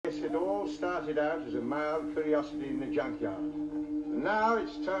it all started out as a mild curiosity in the junkyard. And now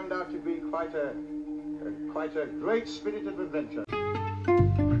it's turned out to be quite a great spirit of adventure.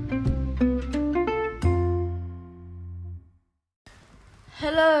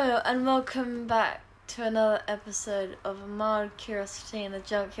 Hello and welcome back to another episode of A Mild Curiosity in the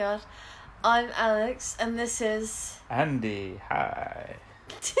Junkyard. I'm Alex and this is... Andy, hi.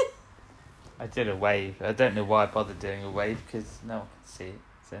 I did a wave. I don't know why I bothered doing a wave because no one can see it.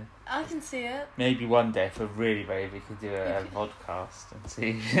 So I can see it. maybe one day if we're really brave we could do a vodcast and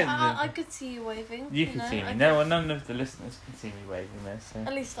see. I could see you waving. You can see me. No, none of the listeners can see me waving there. So.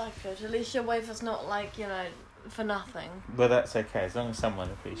 At least I could. At least your wave was not like, for nothing. Well, that's okay as long as someone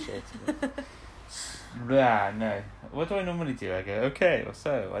appreciated it. No. What do I normally do? I go, okay, or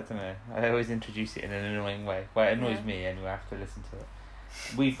so. I don't know. I always introduce it in an annoying way. Well, it annoys me anyway. I have to listen to it.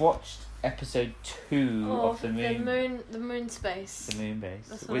 We've watched episode 2 of the Moonbase. The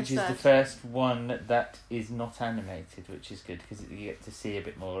Moonbase, which is the first one that is not animated, which is good because you get to see a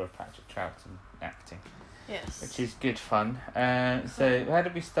bit more of Patrick Troughton acting. Yes. Which is good fun. So how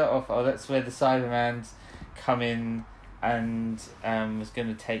did we start off? Oh, that's where the Cybermen come in and was going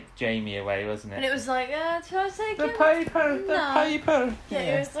to take Jamie away, wasn't it? And it was like, should I take the him? paper.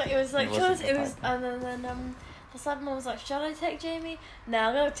 Yeah, it was like, and then the Cyberman was like, shall I take Jamie? No,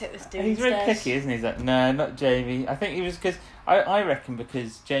 I'm going to take this dude. He's really picky, isn't he? He's like, no, not Jamie. I think he was because I reckon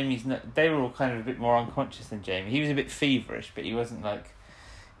because Jamie's not, they were all kind of a bit more unconscious than Jamie. He was a bit feverish, but he wasn't like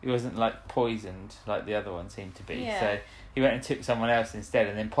poisoned like the other one seemed to be. Yeah. So he went and took someone else instead,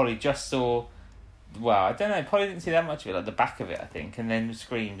 and then Polly just saw. Well, I don't know. Polly didn't see that much of it, like the back of it, I think, and then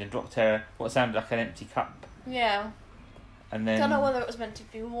screamed and dropped her what sounded like an empty cup. Yeah. And then I don't know whether it was meant to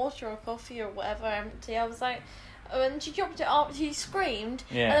be water or coffee or whatever empty. I was like, when she dropped it up, she screamed.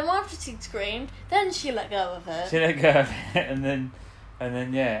 Yeah. And then after she screamed, then she let go of it. She let go of it, and then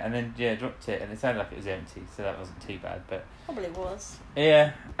dropped it, and it sounded like it was empty, so that wasn't too bad, but Probably was.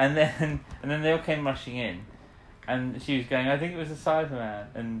 yeah. And then they all came rushing in, and she was going, I think it was a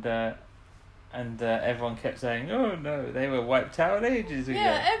Cyberman, and everyone kept saying, oh no, they were wiped out ages ago.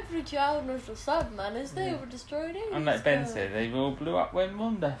 Yeah, every child knows the Cyberman is they were destroyed ages And like Ben ago. said, they all blew up when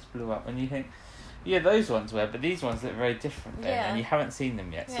Moonbase blew up, and you think, yeah, those ones were, but these ones look very different, Ben, and you haven't seen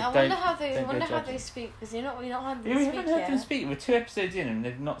them yet. Yeah, so I wonder how they speak, because we've not had them speak we haven't heard yet. them speak. We're 2 episodes in and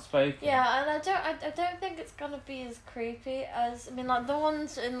they've not spoken. Yeah, and I don't think it's gonna be as creepy as like the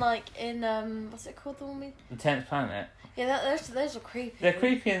ones in what's it called, the one we... The 10th Planet. Yeah, those are creepy. They're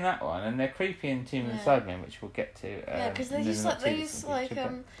creepy in that one, and they're creepy in Tomb of the Cybermen, which we'll get to. Yeah, because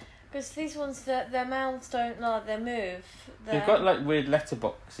because these ones, their mouths don't they move. They've got like weird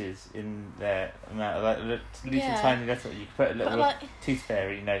letterboxes in their mouth, like little tiny letter. You can put a little tooth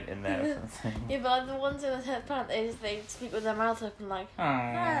fairy note in there or something. Yeah, but the ones in the 10th Planet, they speak with their mouths open like. I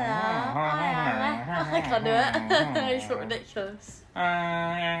can't do it. It's got ridiculous.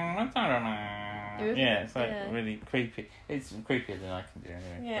 Yeah, it's really creepy. It's creepier than I can do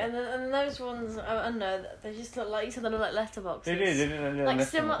anyway. Yeah, and those ones, I don't know, they just look like, you said they look like letterboxes. They do, they look like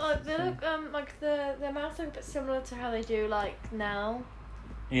similar, like they look their mouths look a bit similar to how they do now.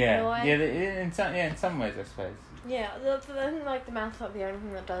 Yeah, in some ways I suppose. Yeah, I think like the mouth's not the only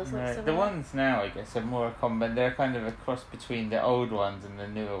thing that does look similar. The ones now I guess are more a combination. They're kind of a cross between the old ones and the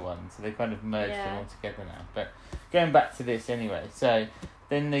newer ones, so they kind of merged them all together now. But going back to this anyway, so.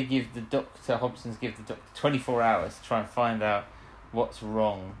 Then they give the doctor, Hobson's give the doctor 24 hours to try and find out what's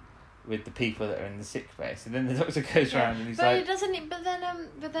wrong with the people that are in the sick bay. So then the doctor goes around and he's but like...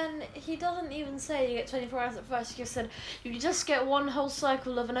 But then he doesn't even say you get 24 hours at first. He just said, you just get one whole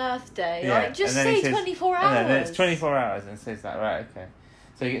cycle of an Earth day. Yeah. Like, just say 24 hours. And then it's 24 hours and says that, right, okay.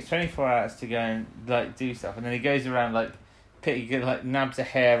 So he gets 24 hours to go and do stuff. And then he goes around nabs a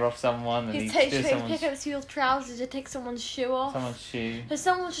hair off someone and he's pick up your trousers to take someone's shoe off. Someone's shoe. So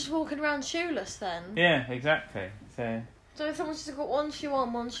someone's just walking around shoeless then. Yeah, exactly. So if someone's just got one shoe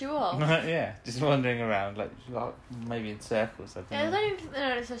on, one shoe off. Yeah, just wandering around like maybe in circles. I don't know. I don't even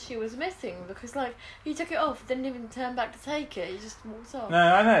notice her shoe was missing because he took it off, didn't even turn back to take it. He just walked off. No,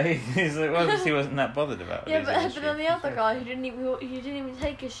 I know. He's like, obviously wasn't that bothered about it. Yeah, but then the other guy who didn't even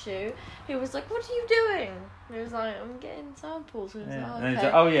take his shoe, he was like, "What are you doing?" And he was like, "I'm getting samples." And he was like, and he's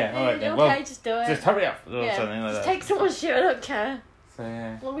like, "Oh yeah, all right then. Okay, just do it. Just hurry up or something like that." Just take someone's shoe. I don't care. So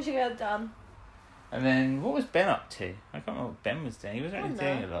yeah. As long as you get it done. And then, what was Ben up to? I can't remember what Ben was doing. He wasn't really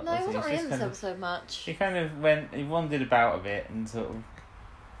doing a lot. No, he wasn't really in this episode much. He kind of he wandered about a bit and and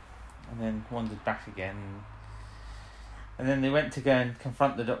then wandered back again. And then they went to go and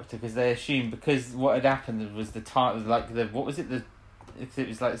confront the doctor because they assumed, because what had happened was the time, what was it, it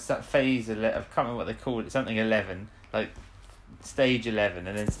was like that phase, I can't remember what they called it, something 11, like stage 11,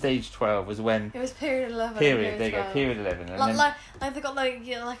 and then stage 12 was when... It was period 11. Period, there you go, period 11. And then, like they got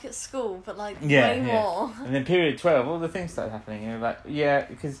like at school, but like way more. And then period 12, all the things started happening. You're like,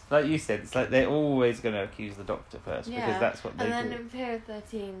 because like you said, it's like they're always going to accuse the Doctor first, because that's what they do. And then in period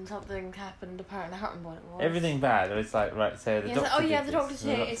 13, something happened, apparently. I can't remember what it was. Everything bad, or it's like, right, so the Doctor like, the Doctor's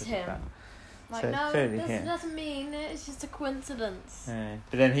here, it's him. Like, so no, this doesn't mean it. It's just a coincidence. Yeah.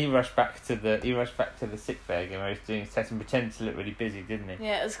 But then he rushed back to the sick bay again, where he was doing his test and pretended to look really busy, didn't he?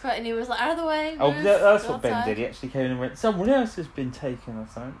 Yeah, it was quite, and he was like, out of the way. Oh, move, that's what Ben did. He actually came in and went, someone else has been taken or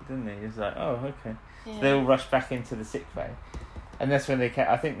something, didn't he? He was like, oh, okay. Yeah. So they all rushed back into the sick bay, and that's when they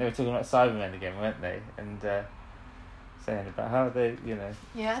I think they were talking about Cybermen again, weren't they? And saying about how they,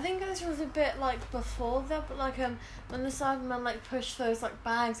 Yeah, I think this was a bit like before that, but like when the Cybermen like pushed those like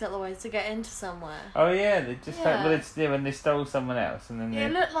bags out of the way to get into somewhere. Oh yeah, they just when they stole someone else, and then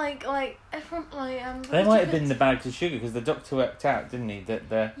it looked like everyone like They might have been the bags of sugar, because the Doctor worked out, didn't he,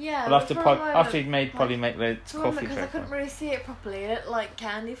 that after he'd made Polly make loads of coffee. Because I couldn't really see it properly. It looked like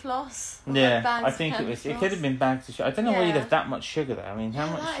candy floss. Yeah, like I think it could have been bags of sugar. I don't know why you'd have that much sugar though. I mean, how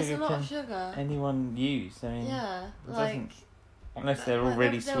much sugar can anyone use? I mean, unless they're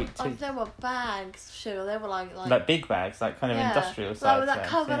already sweet too. Like they were bags of sugar. They were like big bags, like kind of industrial size. That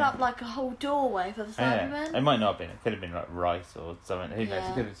covered up like a whole doorway for the Cybermen. It might not have been. It could have been like rice or something. Who knows? It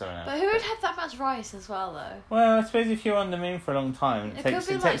could have been something else. But who would have that much rice as well, though? Well, I suppose if you're on the moon for a long time, it takes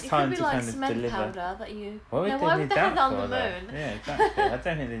time to kind of deliver. Powder that you. Why would they have that on the moon? Yeah, exactly. I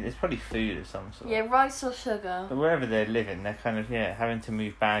don't think it's probably food of some sort. Yeah, rice or sugar. But wherever they're living, they're kind of having to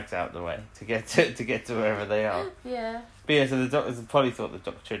move bags out the way to get to wherever they are. Yeah. But yeah, so the Doctor probably thought the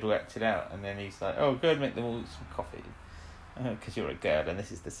Doctor had worked it out, and then he's like, "Oh, go and make them all some coffee, because you're a girl, and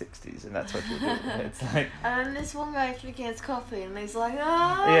this is the '60s, and that's what you're doing." It's like, and then this one guy drinking his coffee, and he's like,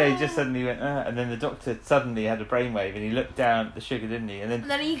 "Ah!" Yeah, he just suddenly went, and then the Doctor suddenly had a brainwave, and he looked down at the sugar, didn't he? And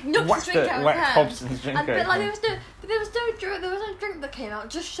then he knocked the drink out of his hand. Hobson's drink. There was no drink that came out,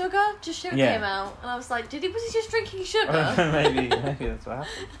 just sugar came out, and I was like, was he just drinking sugar? maybe that's what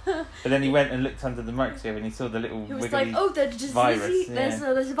happened. But then he went and looked under the microscope, and he saw the little he was wiggly like, oh, there's just virus.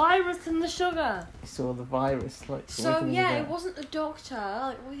 There's virus in the sugar. He saw the virus, like. So it wasn't the Doctor,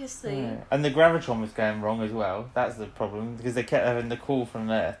 like, obviously. Yeah. And the gravitron was going wrong as well. That's the problem, because they kept having the call from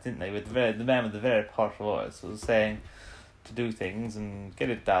Earth, didn't they? With the man with the very powerful voice was saying to do things and get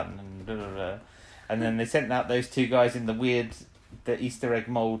it done and blah blah blah. And then they sent out those two guys in the Easter egg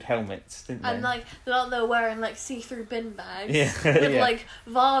mould helmets, didn't they? And like they're wearing like see-through bin bags. Yeah. With like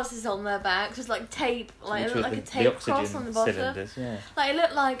vases on their backs, with like tape, like it looked like a tape cross on the bottom. Cylinders, yeah. Like it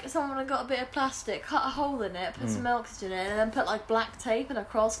looked like someone had got a bit of plastic, cut a hole in it, put some oxygen in it, and then put like black tape and a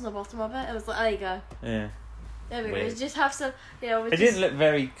cross on the bottom of it. It was like, there you go. Yeah. There we go. Just have some, It didn't look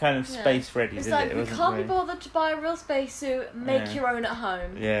very kind of space ready, did it? We can't be bothered to buy a real spacesuit. Make your own at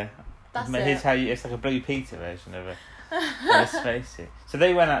home. Yeah. That's Here's how it's like a Blue Peter version of a spacesuit. So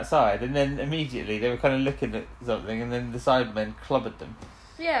they went outside, and then immediately they were kind of looking at something, and then the Cybermen clobbered them.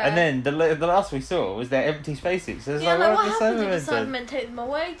 Yeah. And then the last we saw was their empty spacesuits. So what happened? Did the Cybermen take them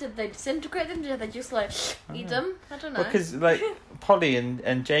away? Did they disintegrate them? Did they just eat them? I don't know. Because Polly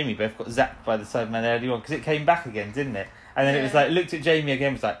and Jamie both got zapped by the Cybermen early on, because it came back again, didn't it? And then it was like, looked at Jamie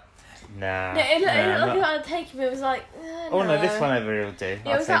again, was like, nah. It looked like he wanted to take him. It was like, oh no, this one over here will do.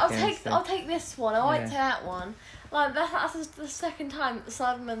 Yeah, I'll take this one. I won't take that one. Like that's the second time that the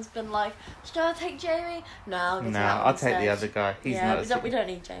Cyberman's been like, should I take Jamie? No, I'll take the other guy. He's we don't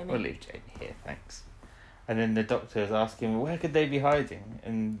need Jamie. We'll leave Jamie here, thanks. And then the Doctor was asking, well, where could they be hiding?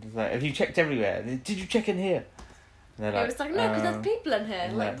 And he's like, have you checked everywhere? Did you check in here? And it was like, no, because there's people in here.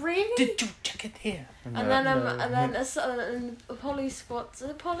 Like, really? Did you check it here? And then Polly spots.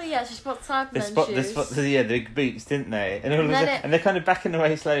 Polly, she spots Cybermen shoes. They spot the big boots, didn't they? And and they're kind of backing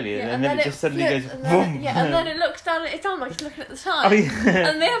away slowly, and then it just suddenly goes boom. And then it looks down. It's on like he's looking at the time.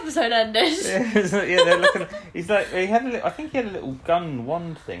 And the episode ended. They're looking. He's like, I think he had a little gun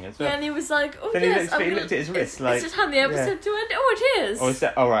wand thing as well. Yeah, and he was like, oh then yes. He looked at his wrist like. It's just how the episode to end. Oh, it is. Oh, is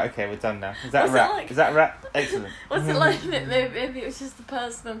that? Oh, right. Okay, we're done now. Is that a wrap? Is that a wrap? Excellent. What's it like? Maybe it was just the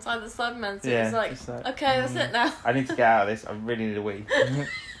person inside the Cyberman. So it was like, okay, that's it now. I need to get out of this. I really need a wee.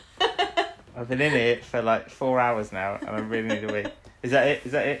 I've been in it for like 4 hours now, and I really need a wee. Is that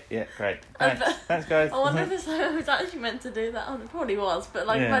it? Yeah, great. Thanks, guys. I wonder if this was actually meant to do that. It probably was, but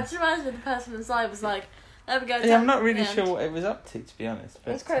just imagine the person inside was like, there we go. Yeah, I'm not really sure what it was up to be honest.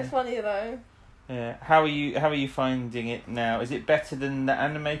 But, it's quite funny though. Yeah. How are you finding it now? Is it better than the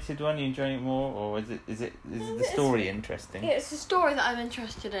animated one? Are you enjoying it more, or is the story interesting? Yeah, it's the story that I'm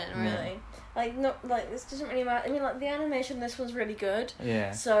interested in, really. This doesn't really matter. I mean, like the animation, this one's really good.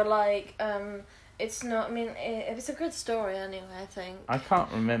 Yeah. So It's not. I mean, it's a good story anyway. I think. I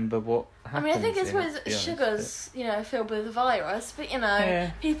can't remember what happens. I mean, I think it's in with to be honest, sugars, filled with the virus. But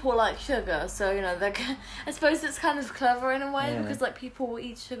people like sugar, so I suppose it's kind of clever in a way because like people will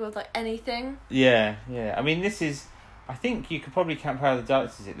eat sugar with like anything. Yeah. I mean, this is. I think you could probably count Power of the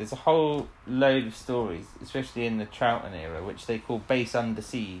Darks as it. There's a whole load of stories, especially in the Troughton era, which they call Base Under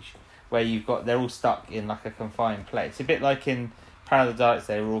Siege, where they're all stuck in like a confined place. A bit like in Power of the Darks,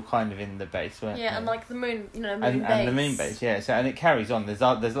 they were all kind of in the base, weren't they? Yeah, and like the moon, Moonbase. And the Moonbase, yeah. So and it carries on. There's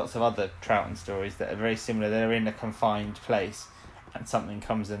lots of other Troughton stories that are very similar. They're in a confined place, and something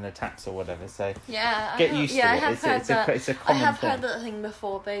comes and attacks or whatever. So get used to it. It's a common thing. I have heard that thing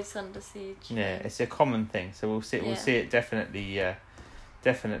before, Base Under Siege. Yeah, it's a common thing. So we'll see it definitely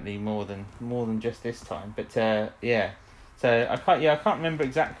more than just this time. But yeah. So I can't remember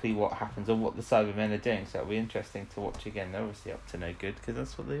exactly what happens or what the Cybermen are doing. So it'll be interesting to watch again. They're obviously up to no good because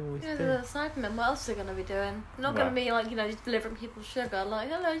that's what they always do. Yeah, the Cybermen. What else are they going to be doing? They're not going to be like just delivering people sugar. Like,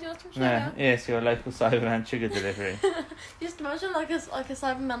 hello, do you want some sugar? No, yes, you're a local Cyberman sugar delivery. Just imagine like a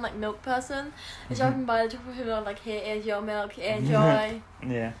Cyberman like milk person. Is driving by the top of him like, here is your milk, enjoy.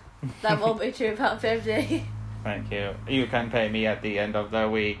 Yeah. That will be £2.50. Thank you. You can pay me at the end of the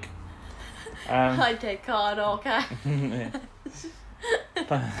week. I take card or cash. Yeah,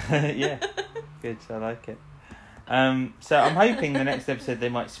 good. I like it. So I'm hoping the next episode they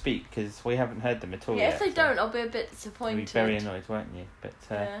might speak because we haven't heard them at all. Yeah, yet, if they don't, I'll be a bit disappointed. You'll be very annoyed, won't you? But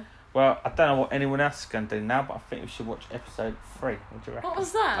well, I don't know what anyone else is going to do now, but I think we should watch episode 3. What do you reckon? What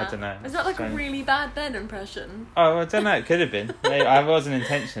was that? I don't know. Is that like a really bad Ben impression? Oh, I don't know. It could have been. Maybe, I wasn't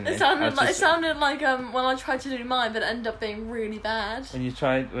intentionally. It sounded like when I tried to do mine, but it ended up being really bad. When you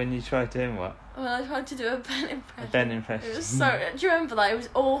tried doing what? When I tried to do a Ben impression. A Ben impression. It was so. Do you remember that? It was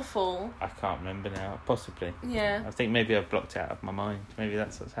awful. I can't remember now. Possibly. Yeah. I think maybe I've blocked it out of my mind. Maybe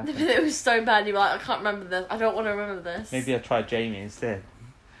that's what's happened. It was so bad. You were like, I can't remember this. I don't want to remember this. Maybe I tried Jamie instead.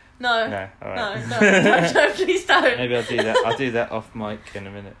 No. No. All right. No, please don't. Maybe I'll do that. I'll do that off mic in a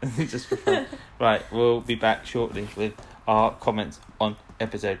minute, just for fun. Right, we'll be back shortly with our comments on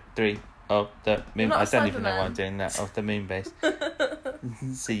episode 3 of the Moon. I don't even know why I'm doing that. Of the Moonbase.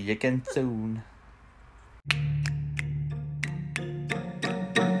 See you again soon.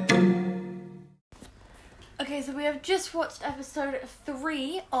 Okay, so we have just watched episode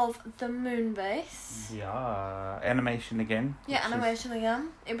 3 of the Moonbase. Yeah, animation again. Yeah, animation again.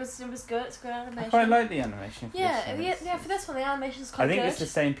 It was good. It's good animation. I quite like the animation. For yeah, this yeah. For this one, the animation's quite good. I think it's the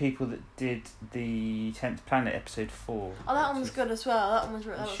same people that did the 10th Planet episode 4. Oh, that one was good as well. That one was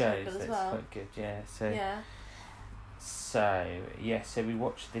really good as well. Quite good, yeah. So yeah. So we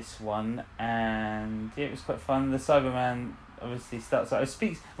watched this one and it was quite fun. The Cyberman obviously starts out.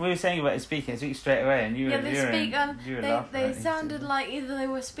 We were saying about it speaking. It speaks straight away, and you were laughing. They sounded like either they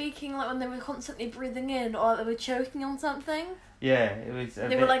were speaking like when they were constantly breathing in, or they were choking on something. Yeah, it was.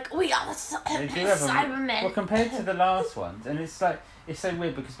 They were like, "We are the Cybermen." Well, compared to the last ones, and it's so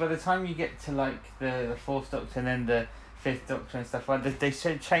weird because by the time you get to like the 4th Doctor and then the 5th Doctor and stuff like that, they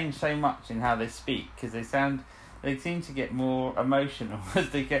change so much in how they speak because they seem to get more emotional as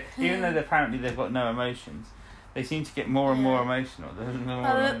they get, even though apparently they've got no emotions. They seem to get more and more emotional. They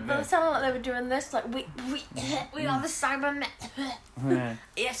sounded like they were doing this, like, we are the Cybermen. Yeah.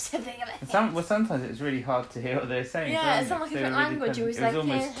 Yes, sometimes it's really hard to hear what they're saying. Yeah, it sounded like a different language. It was like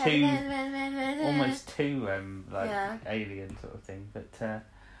almost too alien sort of thing.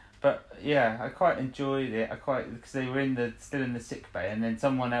 But yeah, I quite enjoyed it. Because they were still in the sick bay, and then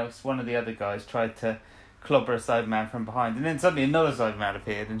one of the other guys tried to clobber a Cyberman from behind, and then suddenly another Cyberman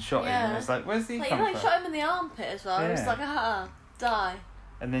appeared and shot him, and it was like, where's he come from? He shot him in the armpit as well. It was like, die.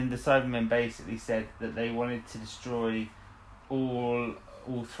 And then the Cybermen basically said that they wanted to destroy all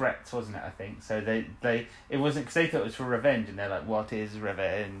threats, wasn't it? I think so. It wasn't because they thought it was for revenge, and they're like, "What is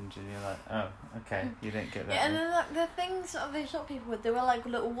revenge?" And you're like, "Oh, okay, you didn't get that." Yeah, and then the things that they shot people with, they were like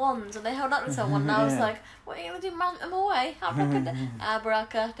little wands, and they held up to someone. And I was like, "What are you gonna do? Magic them away?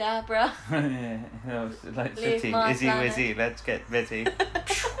 Abracadabra." Yeah, it was like City, Izzy Wizzy, let's get busy.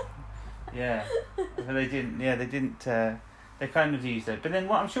 Yeah, but they didn't. Yeah, they didn't. They kind of used it, but then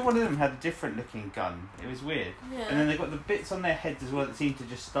I'm sure one of them had a different looking gun. It was weird. Yeah. And then they've got the bits on their heads as well that seem to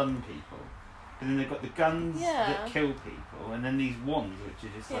just stun people. But then they've got the guns that kill people, and then these wands which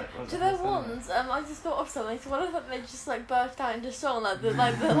are just like. To their wands, I just thought of something. So what if they just like burst out into song like the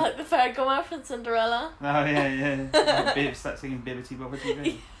fairy godmother from Cinderella? Oh yeah. Start singing Bibbity Bobbity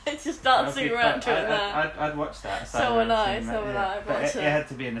Boo. It's just dancing around to it there. I'd watch that. So would I. But it had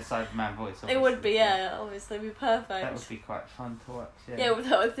to be in a Cyberman voice. Obviously. It would be, obviously, it'd be perfect. That would be quite fun to watch. Yeah, with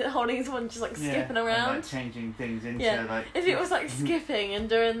holding his one, just like skipping around, and, like changing things into like. If it was like skipping and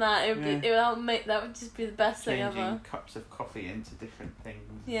doing that, it would be. That would just be the best thing ever. Changing cups of coffee into different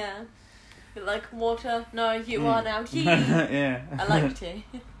things. Yeah, like water. No, you are now tea. Yeah. I like tea.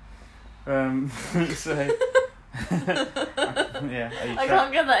 So. Yeah, I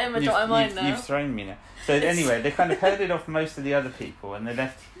can't get that image out of my mind now. You've thrown me now. So anyway, they kind of herded off most of the other people, and they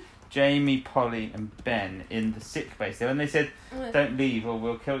left Jamie, Polly, and Ben in the sick bay. So when they said, "Don't leave, or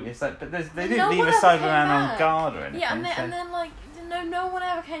we'll kill you," it's like, but they didn't leave a Cyberman on guard or anything. Yeah, and then like no one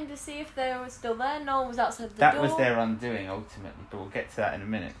ever came to see if they were still there. No one was outside the door. That was their undoing ultimately, but we'll get to that in a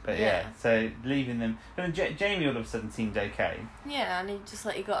minute. But so leaving them, but then Jamie all of a sudden seemed okay. Yeah, and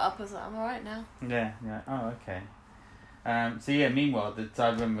he got up and was like, "I'm alright now." Yeah. Oh, okay. Meanwhile, the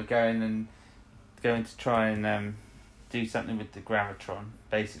Cybermen were going to try and do something with the gravitron.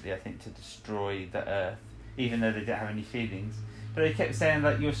 Basically, I think to destroy the Earth, even though they didn't have any feelings. But they kept saying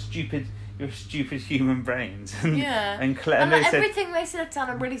like, "You're stupid human brains." And everything they said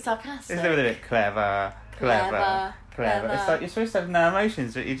sounded really sarcastic. It's a bit clever. It's like you're supposed to have no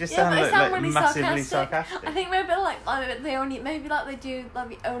emotions, but you just sound really massively sarcastic. I think maybe they do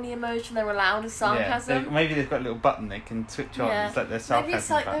like the only emotion they're allowed is sarcasm. Yeah, maybe they've got a little button they can switch on. Yeah. It's like their sarcasm.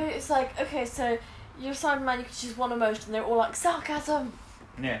 Maybe it's like okay, so you're a Cyberman, you can choose one emotion. They're all like sarcasm.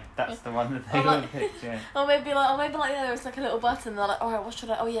 Yeah, that's the one that they all picked. Yeah. Or maybe there was like a little button. They're like, all right, what should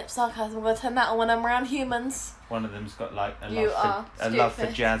I? Oh, yep, sarcasm. I'm gonna turn that on when I'm around humans. One of them's got like a love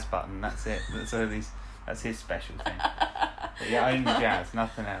for jazz button. That's it. That's his special thing. But yeah, only jazz,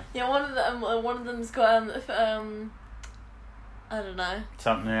 nothing else. Yeah, one of them's got I don't know.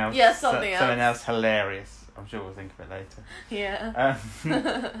 Something else. Yeah, something else. Something else hilarious. I'm sure we'll think of it later. Yeah.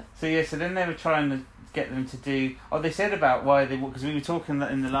 So then they were trying to get them to do. Oh, they said about why they, because we were talking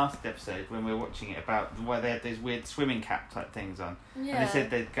in the last episode when we were watching it about why they had those weird swimming cap type things on. Yeah. And they said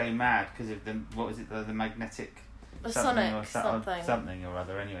they'd go mad because of the magnetic. Something or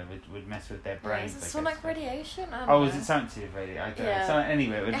other. Anyway, would mess with their brains. Is it sonic radiation? Is it something to do with radio? I don't know. So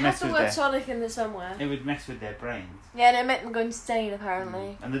anyway, it would mess with their. It has the word sonic in there somewhere. It would mess with their brains. Yeah, and it made them go insane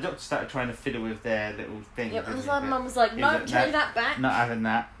apparently. And the doctor started trying to fiddle with their little thing. Yep, and the mum was like, "No, change that back." Not having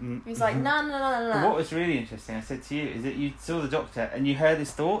that. He's like, "No." But what was really interesting, I said to you, is that you saw the doctor and you heard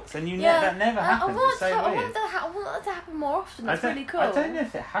his thoughts, and that never happened. It's so weird. I want that to happen more often. It's really cool. I don't know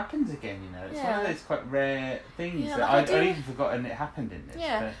if it happens again. It's one of those quite rare things that I'd even forgotten it happened in this.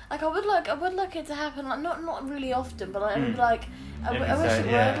 Yeah, like I would like it to happen, like not really often, but I would like. I wish it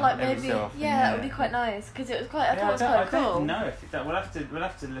would, like maybe, that would be quite nice because it was quite. I thought it was quite cool. I don't know if we'll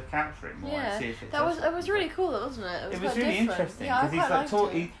have to look out for it more and see if it. It was really cool, wasn't it? It was really interesting because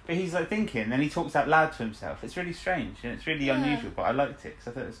he's like thinking, and then he talks out loud to himself. It's really strange and it's really unusual, but I liked it because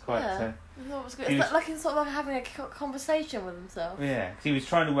I thought it was quite. I thought it was good. It's like sort of like having a conversation with himself. Yeah, because he was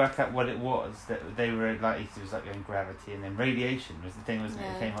trying to work out what it was that they were like. He was like going gravity, and then radiation was the thing, wasn't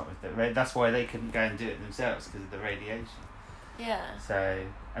it? He came up with that. That's why they couldn't go and do it themselves because of the radiation. Yeah. So,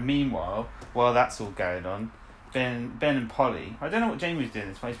 and meanwhile, while that's all going on, Ben and Polly. I don't know what Jamie was doing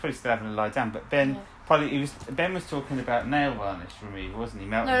this one. He's probably still having to lie down. But Ben was talking about nail varnish removal, wasn't he?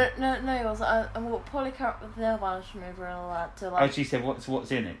 Melton? No, he wasn't. Polly came up with nail varnish remover and all that to like. Oh, she said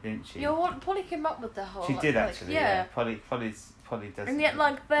what's in it, didn't she? Yeah, Polly came up with the whole. She did actually. Yeah. Polly does. And yet,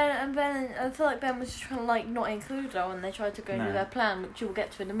 like Ben, I feel like Ben was just trying to like not include her when they tried to go and do their plan, which we'll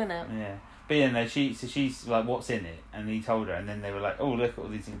get to in a minute. Yeah. But yeah, no, she's like, what's in it? And he told her, and then they were like, oh, look at all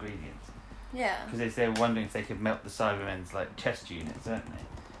these ingredients. Yeah. Because they were wondering if they could melt the Cybermen's like chest units, weren't they?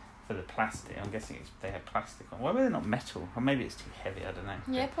 For the plastic. I'm guessing they had plastic on. Why were they not metal? Or maybe it's too heavy, I don't know.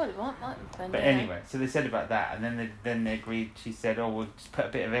 Yeah, probably won't. But anyway, so they said about that, and then they agreed, she said, oh, we'll just put a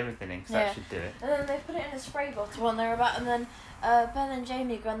bit of everything in, because that should do it. And then they put it in a spray bottle and they're about, and then Ben and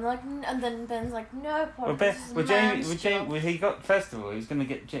Jamie go and like, and then Ben's like, no, Paul, Jamie, he got, first of all, he was going to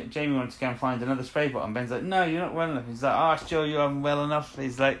get, Jamie wanted to go and find another spray bottle, and Ben's like, no, you're not well enough. He's like, sure, you aren't well enough.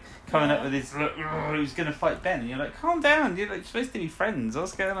 He's like, coming up with his, he was going to fight Ben, and you're like, calm down, you're like supposed to be friends,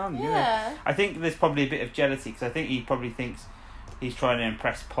 what's going on? Yeah. I think there's probably a bit of jealousy, because I think he probably thinks he's trying to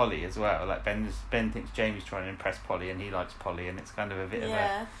impress Polly as well. Like Ben thinks Jamie's trying to impress Polly, and he likes Polly, and it's kind of a bit of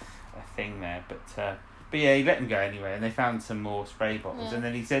a thing there, but yeah, he let him go anyway, and they found some more spray bottles, and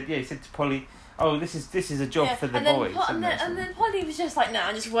then he said to Polly, oh, this is a job for the boys. And then Polly was just like, nah,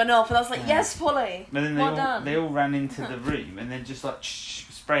 and just went off. And I was like, yes, Polly. But then they all ran into the room and then just like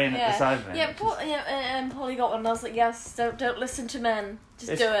spraying at the Cybermen. And Polly got one and I was like, yes, don't listen to men.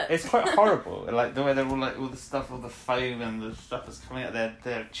 Just do it. It's quite horrible. Like the way they're all like all the stuff, all the foam and the stuff that's coming out of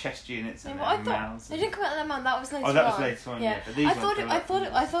their chest units and their mouths. They didn't come out of their mouth. That was later on. Oh, that was later on. Yeah. But these I thought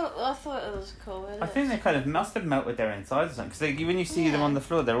it was cool. I think they kind of must have melted their insides or something. Because when you see them on the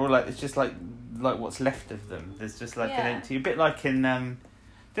floor, they're all like it's just like what's left of them. There's just like an empty, a bit like in.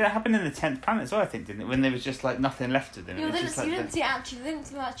 Did it happen in the 10th Planet as well, I think, didn't it? When there was just, like, nothing left of them. You didn't see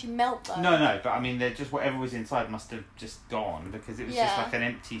them actually melt, though. No, but, I mean, they're just whatever was inside must have just gone, because it was just, like, an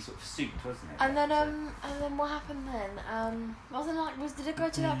empty sort of suit, wasn't it? And then what happened then? Did it go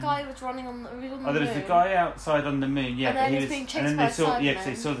to that guy who was running on the moon? Oh, there was the guy outside on the moon, yeah. And then he was being chased by Cybermen. Yeah, because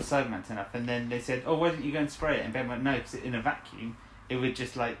they saw the Cybermen turn up, and then they said, oh, why didn't you go and spray it? And Ben went, no, because in a vacuum, it would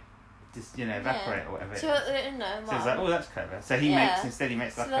just, like, evaporate or whatever. So it's like, oh, that's clever. So he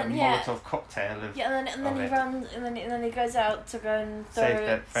makes like a Molotov cocktail of. Yeah, and then he runs, and then he goes out to go and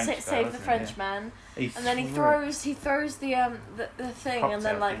save the Frenchman. And then he throws the thing, cocktail and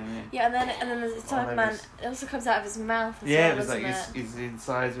then like thing, and then the Cyberman it also comes out of his mouth. It was like his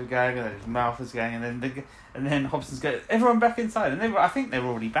insides were going, and then his mouth was going, and then Hobson's going, everyone back inside, and I think they were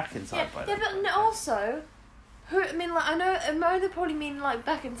already back inside by then. Yeah, but also. I know they probably mean like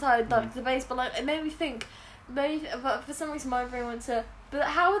back inside like the base, but like it made me think, but for some reason my brain went to, but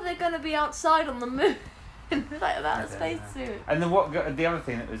how are they going to be outside on the moon like that spacesuit? And then the other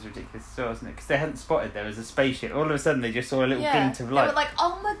thing that was ridiculous as well, wasn't it? Because they hadn't spotted there was a spaceship. All of a sudden they just saw a little glint of light. They were like,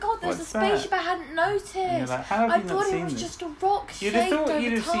 oh my god, there's a spaceship I hadn't noticed. And like, how have you not seen it was this? just a rock shaped You'd have thought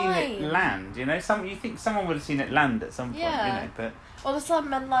you'd have seen it land. You think someone would have seen it land at some point. Yeah. But. All of a sudden,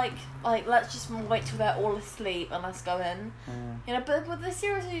 men like let's just wait till they're all asleep and let's go in. But the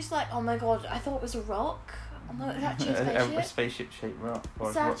series is just like, oh my god, I thought it was a rock. Oh no, it's actually a spaceship. A spaceship-shaped rock.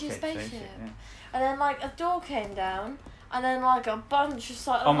 It's actually a spaceship. And then like a door came down, and then like a bunch of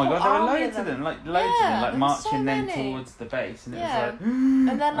oh my god, there were loads of them, like marching then towards the base, and it was like.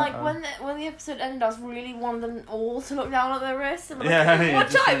 And then like when the episode ended, I was really wanted them all to look down at their wrists and like,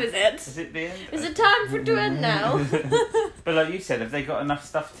 what time is it? Is it the end? Is it time for it to end now? But like you said, have they got enough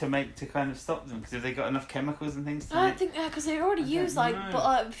stuff to kind of stop them? Because have they got enough chemicals and things to I think because they already used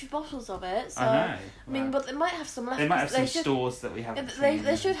a few bottles of it. So, I know. I mean, but they might have some left. They might have some stores that we haven't seen.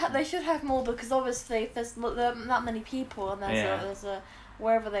 They should have more, because obviously if there's that many people and there's a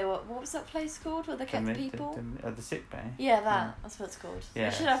wherever they were. What was that place called where they kept people? The sick bay. Yeah, that's what it's called. Yeah,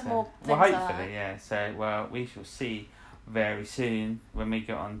 they should have more things. Well, hopefully, So, we shall see very soon when we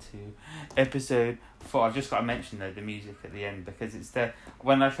get on to episode 4. I've just got to mention though the music at the end, because it's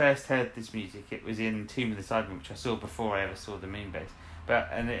when I first heard this music, it was in Tomb of the Cybermen, which I saw before I ever saw the Moonbase.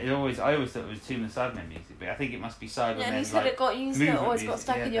 I always thought it was Tomb of the Cybermen music, but I think it must be Cybermen. Yeah, and you said it always got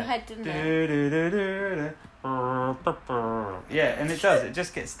stuck in your head, didn't it? Yeah, and it does. It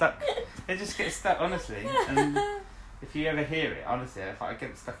just gets stuck. It just gets stuck, honestly. And if you ever hear it, honestly, I get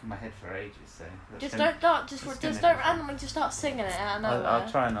it stuck in my head for ages. So just don't randomly just start singing it out of nowhere. I'll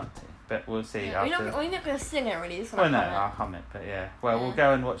try not to, but we'll see. Yeah, you're not going to sing it really. I'll hum it, but yeah. Well, we'll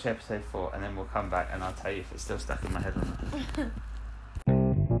go and watch episode 4, and then we'll come back, and I'll tell you if it's still stuck in my head or not.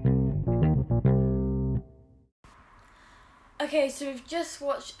 Okay, so we've just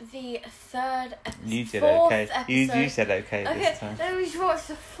watched the third episode. You did okay. You said okay this time. Then we've watched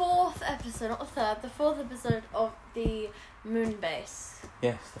the 4th episode, not the 3rd, the 4th episode of the Moonbase.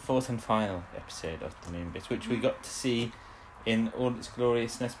 Yes, the 4th and final episode of the Moonbase, which we got to see in all its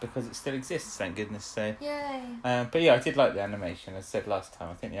gloriousness because it still exists, thank goodness. So, yay. But yeah, I did like the animation. As I said last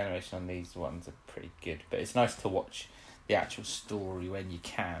time, I think the animation on these ones are pretty good, but it's nice to watch the actual story when you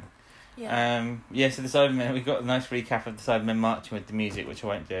can. Yeah. So the Cybermen, we got a nice recap of the Cybermen marching with the music, which I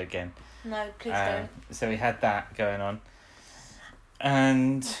won't do again. No, please don't. So we had that going on.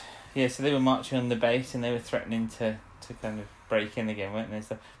 And, so they were marching on the base and they were threatening to kind of break in again, weren't they?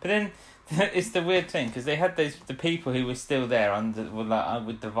 So, but then, it's the weird thing, because they had the people who were still there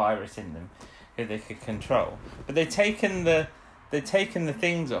with the virus in them, who they could control. But they'd taken the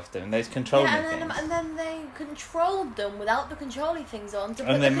things off them, those controlling things. And then they controlled them without the controlling things on to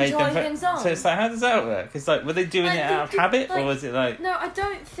put and the controlling things on. So it's like, how does that work? It's like, were they doing it out of habit, or was it like... No, I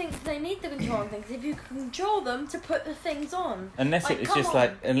don't think they need the controlling things if you control them to put the things on. Unless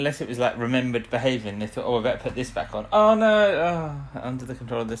it was like remembered behaviour, and they thought, I better put this back on. Oh no, under the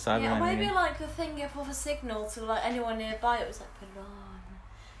control of the Cybermen. Yeah, maybe like the thing gave off a signal to like anyone nearby. It was like, put it on.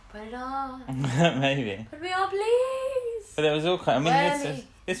 Put it on. Maybe. Put me on, please. But there was all kind.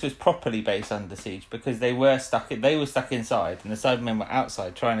 this was properly base under siege because they were stuck inside and the Cybermen were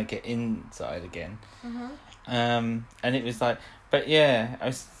outside trying to get inside again. And it was like, but yeah,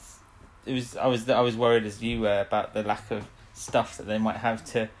 I was worried as you were about the lack of stuff that they might have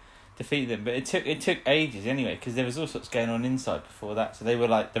to defeat them, but it took ages anyway because there was all sorts going on inside before that. So they were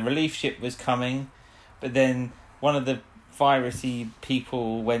like, the relief ship was coming, but then one of the virusy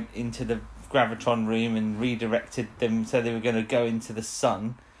people went into the gravitron room and redirected them so they were going to go into the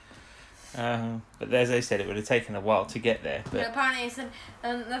sun. But as I said, it would have taken a while to get there. But apparently,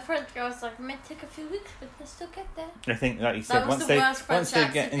 the French guy was like, it may take a few weeks, but they'll still get there. I think, like you said, once they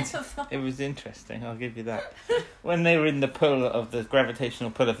get into, it was interesting. I'll give you that. When they were in the gravitational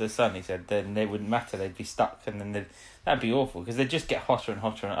pull of the sun, he said, then they wouldn't matter. They'd be stuck, and then that'd be awful because they'd just get hotter and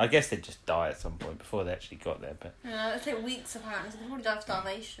hotter. I guess they'd just die at some point before they actually got there. But it'd take weeks apparently. So they'd probably die of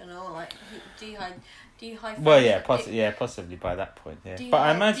starvation or like dehydration. Well, yeah, possibly by that point. Yeah, but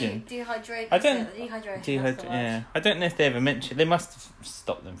I imagine dehydrated. I don't. Dehydration. Yeah, I don't know if they ever mentioned. They must have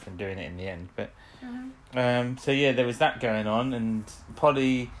stopped them from doing it in the end. But so yeah, there was that going on, and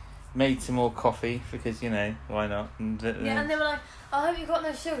Polly made some more coffee because why not? And they were like, "I hope you got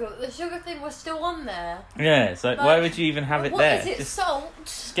no sugar." The sugar thing was still on there. Yeah, it's like why would you even have it there? What is it? Salt.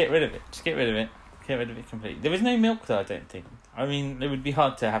 Just get rid of it. Get rid of it completely. There was no milk though, I don't think. I mean, it would be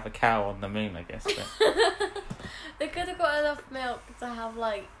hard to have a cow on the moon, I guess. But they could have got enough milk to have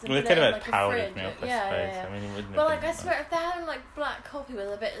they could have had powdered milk, I suppose. Yeah. I mean, it wouldn't. But have been I swear, if they're having black coffee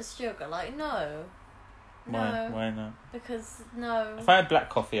with a bit of sugar, no. Why not? Because no. If I had black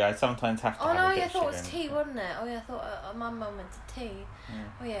coffee, I sometimes have to. I thought it was tea, wasn't it? I thought my mum went to tea.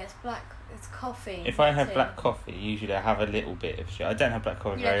 Yeah. It's black. It's coffee. If I have black coffee, usually I have a little bit of sugar. I don't have black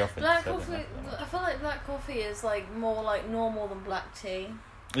coffee very often. Black coffee. I feel like black coffee is more normal than black tea.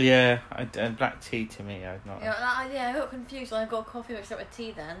 Yeah, black tea to me, I'm not. I got confused when I got coffee mixed up with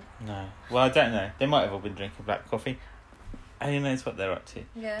tea. Then. No, well, I don't know. They might have all been drinking black coffee. Who knows what they're up to?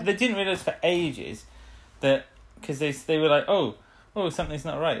 Yeah. But they didn't realise for ages that because they were like, oh, something's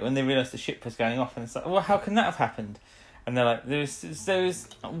not right when they realised the ship was going off, and it's like, well, how can that have happened? And they're like, we're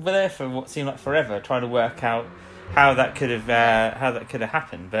there for what seemed like forever trying to work out how that could have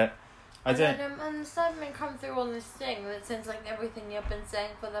happened, but I don't. And the Cybermen come through on this thing that sounds like everything you've been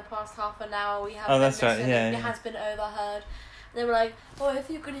saying for the past half an hour. We have. Oh, that's right. Yeah. It has been overheard. They were like, "Oh,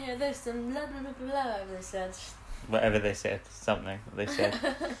 if you can hear this, then blah blah blah blah." They said. Whatever they said, something they said.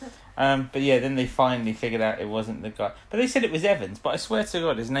 But yeah, then they finally figured out it wasn't the guy. But they said it was Evans, but I swear to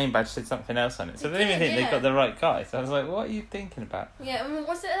God, his name badge said something else on it. So they didn't even think they got the right guy. So I was like, what are you thinking about? Yeah, I mean,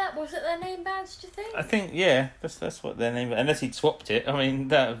 was it their name badge, do you think? I think, yeah, that's what their name, unless he'd swapped it. I mean,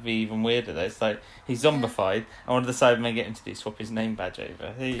 that would be even weirder though. It's like, he's zombified, and one of the Cybermen get him to swap his name badge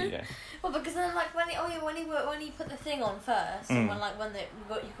over. There you go. Well, because then, when he put the thing on first, and when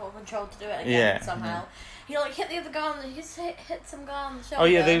you got control to do it again somehow, he hit the other guy he just hit some guy on the shoulder. Oh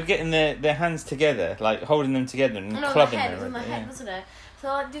yeah, they were getting their hands together, holding them together and clubbing them. It was on the head, wasn't it?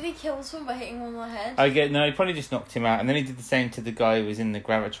 So did he kill someone by hitting him on the head? No, he probably just knocked him out, and then he did the same to the guy who was in the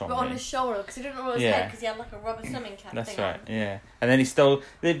gravitron. But on his shoulder, because he didn't roll his head, because he had a rubber swimming cap. That's right. On. Yeah, and then he stole.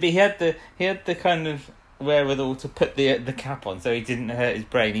 But he had the kind of wherewithal to put the cap on, so he didn't hurt his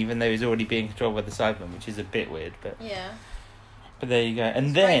brain, even though he was already being controlled by the Cybermen, which is a bit weird. But yeah. But there you go, and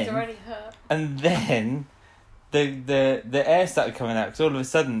his then brain's already hurt. And then the air started coming out because all of a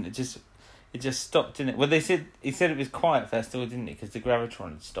sudden it just stopped, didn't it? Well, he said it was quiet first, didn't it? Because the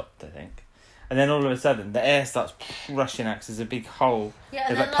gravitron had stopped, I think. And then all of a sudden, the air starts rushing out because there's a big hole. Yeah,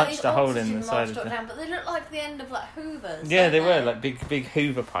 and then punched a hole in the side of down, but they look like the end of Hoovers. Yeah, they were big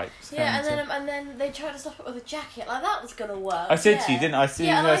Hoover pipes. Yeah, and then they tried to stop it with a jacket. That was gonna work. I said to you, didn't I? I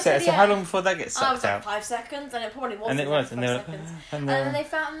said, so how long before that gets sucked out? 5 seconds, and it probably wasn't. And it was, 5 seconds. And then they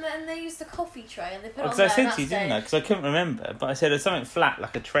found, and they used the coffee tray, and they put it on there. Because I said to you, didn't I? Because I couldn't remember, but I said something flat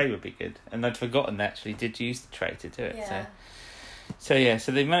like a tray would be good, and I'd forgotten they actually did use the tray to do it. Yeah. So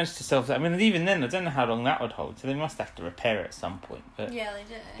they managed to solve that. I mean, even then, I don't know how long that would hold. So they must have to repair it at some point. But yeah, they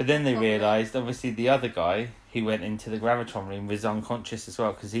did. But then they realised, obviously, the other guy who went into the gravitron room was unconscious as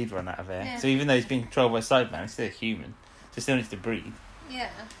well because he'd run out of air. Yeah. So even though he's being controlled by Cyberman, he's still a human. So still needs to breathe. Yeah.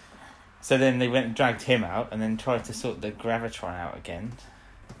 So then they went and dragged him out and then tried to sort the gravitron out again.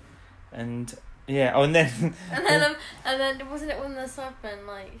 And yeah, and then and then wasn't it when the Cybermen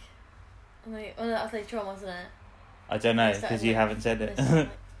that's later on, wasn't it? I don't know because you haven't said it.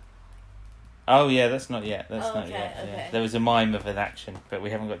 Oh yeah, that's not yet. That's not yet. Okay. Yeah. There was a mime of an action, but we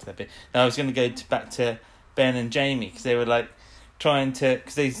haven't got to that bit. Now I was going to go back to Ben and Jamie because they were trying to,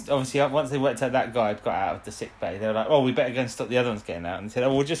 because they obviously once they worked out that guy had got out of the sick bay, they were like, oh, we better go and stop the other ones getting out, and they said,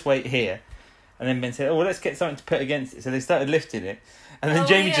 oh, we'll just wait here. And then Ben said, "Oh, well, let's get something to put against it." So they started lifting it. And then Oh,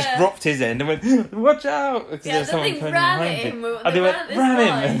 Jamie yeah. just dropped his end and went, "Watch out!" Because Yeah, there was the someone thing coming ran behind at him. him. And they went, ran at this "Ran him!"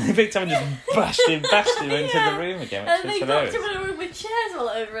 guy. And they picked up and just bashed him into Yeah. the room again, And which they was locked hilarious. him in a room with chairs all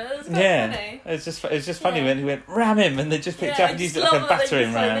over it. It was quite Yeah, funny. it's just funny Yeah. when he went, "Ram him!" and they just picked Yeah, up I and just used it like a love that they battering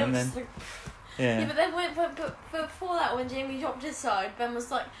just, like, ram, they and were then just like- yeah. Yeah, but then but before that, when Jamie dropped his side, Ben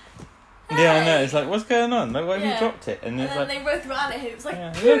was like, Yeah, I know. "Hey!" It's like, what's going on? Like, why have you Yeah. dropped it? And it's then like, they both ran at him. It was like,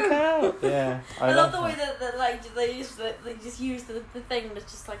 yeah, "Phew!" look out! Yeah, I love the way that. that like they just used the thing that's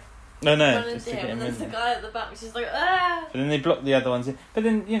just like No, running just into to get him, him and in then the there. guy at the back was just like, ah. But then they blocked the other ones in. But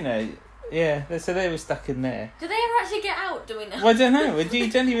then, yeah, so they were stuck in there. Do they ever actually get out? Do we know? Well, I don't know.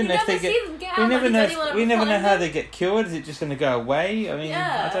 You don't even know if they get. see them get We out. never like, know. does anyone We ever never know find how them? they get cured. Is it just going to go away? I mean,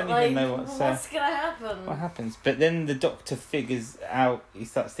 Yeah, I don't like, even know what's gonna happen. what happens. But then the Doctor figures out. He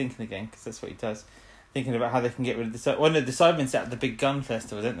starts thinking again because that's what he does. Thinking about how they can get rid of the. Well, no, the Cybermen set up the big gun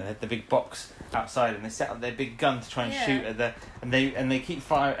festival, didn't they? They had the big box outside, and they set up their big gun to try and Yeah. shoot at the. And they keep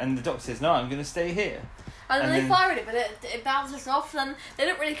fire. And the Doctor says, "No, I'm going to stay here." And then And they then- fired it, but it bounces off. And they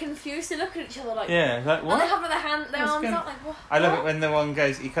look really confused. They look at each other like, Yeah, like what? and they have their What's arms going- out like, what? I love what? it when the one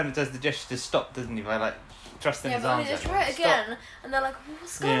goes. He kind of does the gesture to stop, doesn't he? By like thrusting Yeah, his but arms they out. try it Stop. again, and they're like,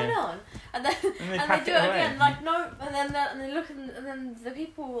 "What's going Yeah. on?" And then And they and pack they it do it away. again, like no, and they look, and then the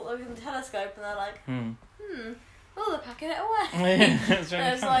people look in the telescope, and they're like, "Oh, they're packing it away." Yeah, that's really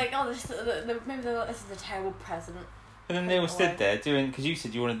And it's funny. like, oh, maybe they're like, "This is a terrible present." And then they all Away. stood there doing, because you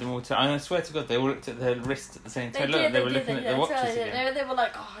said you wanted them all to. And I swear to God, they all looked at their wrists at the same time. Look, they were looking at their watches again. They were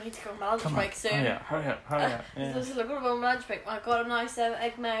like, "Oh, I need to go on my lunch Come break on, soon." hurry up. Yeah. This is a good one lunch break. I got a nice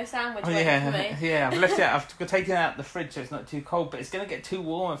egg mayo sandwich Oh waiting for me. yeah, yeah. I've left it. I've taken it out the fridge so it's not too cold, but it's gonna get too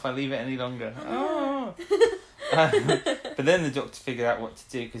warm if I leave it any longer. Oh. But then the Doctor figured out what to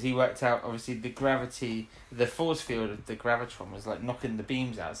do because he worked out obviously the force field of the gravitron was like knocking the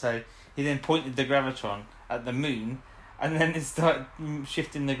beams out. So he then pointed the gravitron at the moon. And then it started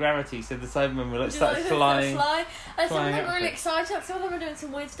shifting the gravity, so the Cybermen were like started flying. And some of flying them were really upwards. excited. Like, some of them were doing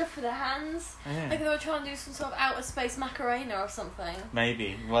some weird stuff with their hands. Yeah. Like they were trying to do some sort of outer space Macarena or something.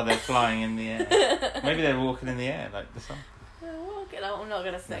 Maybe while they're flying in the air. Maybe they're walking in the air like the sun. I'm not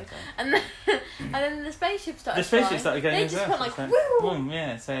gonna sing. Okay. And then the spaceship started. The spaceship flying. started going They as just well. went so like, it's woo! boom,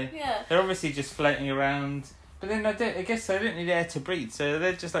 yeah. So Yeah. they're obviously just floating around. But then I guess they don't need air to breathe, so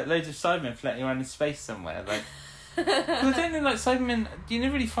they're just like loads of Cybermen floating around in space somewhere. Like, 'cause I don't think like Cybermen. You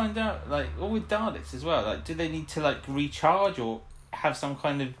never really find out like, or with Daleks as well. Like, do they need to like recharge or have some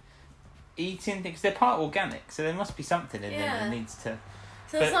kind of eating thing? Because they're part organic, so there must be something in them Yeah. that needs to.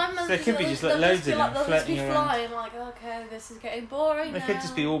 So But Simon, there could be just, like, they'll loads be of like, them they'll just be floating around. flying like, okay, this is getting boring. They now. could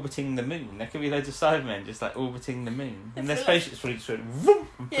just be orbiting the moon. There could be loads of Cybermen just like orbiting the moon, and their It's like- spaceships probably just went vroom.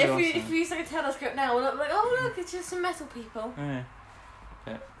 and Yeah, flew if off you use like a telescope now, we'll look like, oh look, it's just some metal people. Yeah.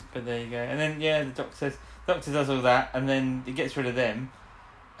 But there you go. And then the Doctor does all that, and then he gets rid of them,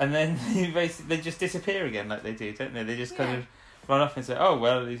 and then they just disappear again like they do, don't they? They just kind Yeah. of run off and say, "Oh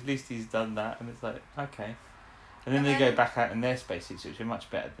well, at least he's done that," and it's like okay. And then And they then- go back out in their spacesuits, which are much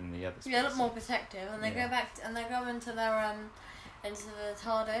better than the other. Yeah, a lot more spacesuits. protective, and they Yeah. go back and they go into their into the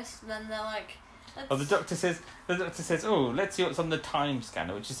TARDIS, and then they're like, Oh, the Doctor says, "Oh, let's see what's on the time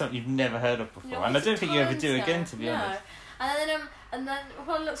scanner," which is something you've never heard of before, "Yeah, and I what's don't a think you ever time do scanner?" again, to be No. honest. And then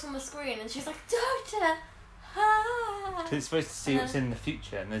one looks on the screen, and she's like, "Doctor, ah." 'Cause it's supposed to see And what's then- in the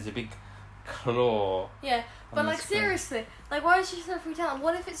future, and there's a big claw. Yeah, but on the like screen. seriously, like why is she so freaked out?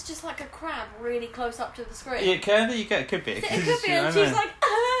 What if it's just like a crab really close up to the screen? Yeah, there you go. It could be. It could be, and I she's know. like,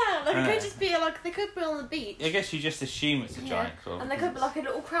 ah! Like I it know. could just be like they could be on the beach. I guess you just assume it's a Yeah, giant claw. and there could be like a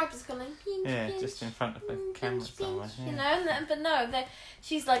little crab just going like, pinch, yeah, pinch, just in front of the pinch, camera pinch, somewhere. you Yeah. know. And then, but no,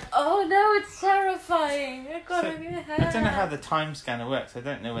 she's like, oh no, it's terrifying. I gotta So, get her. I don't know how the time scanner works. I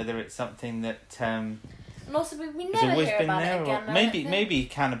don't know whether it's something that And also, we has never always hear been about there, it again. or no, maybe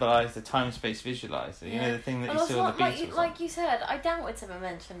cannibalised the time space visualizer. You know, the thing that and you also, saw the like, Beatles. like you said, I doubt it's ever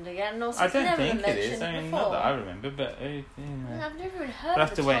mentioned again. And also, I it's don't never think been it is. mentioned I mean, before. not that I remember, but yeah. I've never even heard We'll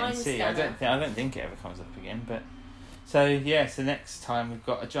have of to the wait time and see. scanner. I don't think it ever comes up again. But so next time we've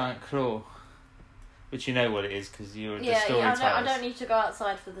got a giant claw, which you know what it is because you're the story I titles. don't need to go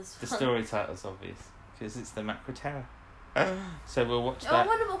outside for this The one. story title's obvious because it's the Macro Terror. So we'll watch Oh, I that.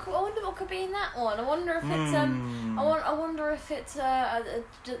 wonder what could be in that one. I wonder if it's I wonder if it's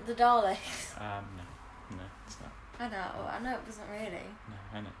the Daleks. No, it's not. I know it wasn't really. No,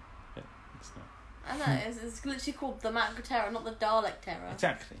 I know, but it's not. I know it's literally called the Macro Terror, not the Dalek Terror.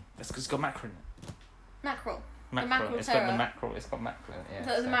 Exactly. That's because it's got macro in it. Mackerel. Macro. It's Terror. got the macro. It's got macro.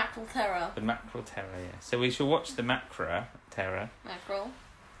 Yeah. The Mackerel Terror. The Macro Terror. Yeah. So we shall watch the Macro Terror Mackerel.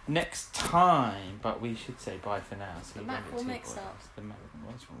 next time, but we should say bye for now. So The you don't get mackerel too mix-up. bored.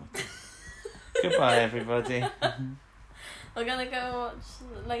 What's wrong with you? Goodbye, everybody. We're gonna go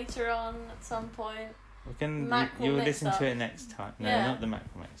watch later on at some point. You'll listen to it next time. No, Yeah. not the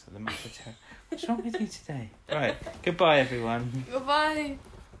Mackerel Mix-Up. The Mackerel. What's wrong with you today? Right. Goodbye, everyone. Goodbye.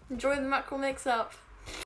 Enjoy the mackerel mix-up.